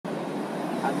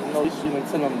I just know this shit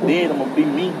until I'm dead, I'ma be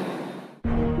me.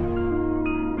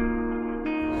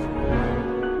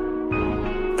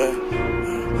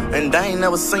 And I ain't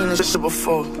never seen this shit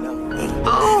before.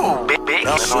 Ooh, big,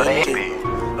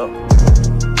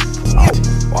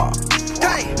 Wow.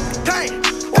 Gang, gang,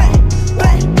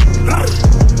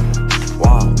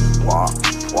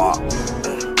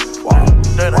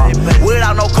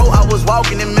 Without no coat, I was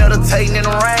walking and meditating in the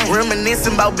rain.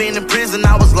 Reminiscing about being in prison,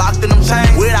 I was locked in them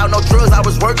chains. Without no drugs, I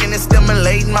was working and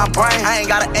stimulating my brain. I ain't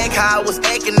gotta act how I was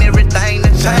acting, everything to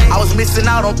change. I was missing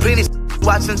out on plenty.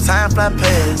 Watching time fly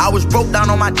past. I was broke down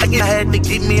on my dick, I had to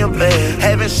get me a bag.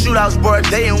 Having shootouts for a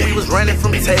day and we was running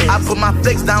from tags. I put my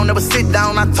flex down, never sit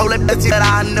down. I told that bitch that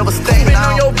I never stay down. Been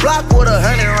on your block with 100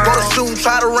 rounds. Go to shoot and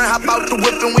try to run, hop out the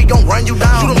whip and we gon' run you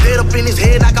down. Shoot him dead up in his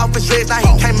head, knock off his dreads, now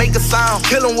he can't make a sound.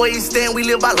 Kill him where he stand, we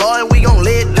live by law and we gon'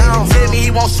 lay it down. Tell me he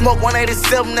won't smoke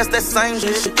 187, that's that same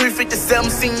shit.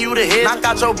 357, seen you the head, knock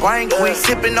out your brain quick.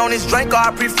 Sipping on his drink, or I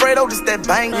pre-Fredo, this that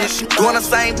bang shit. Doing the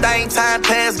same thing, time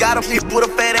passed, got him with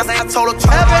a fat ass. I told her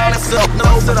turn around and flip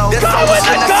nose. That's all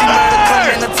shit. I see murder come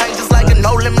in the tank just like a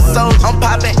no limit soul. I'm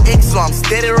popping X, so I'm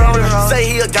steady rolling. Say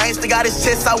he a gangster, got his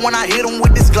chest out when I hit him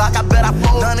with this Glock. I bet I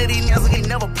fold. None of these niggas, he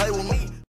never play with.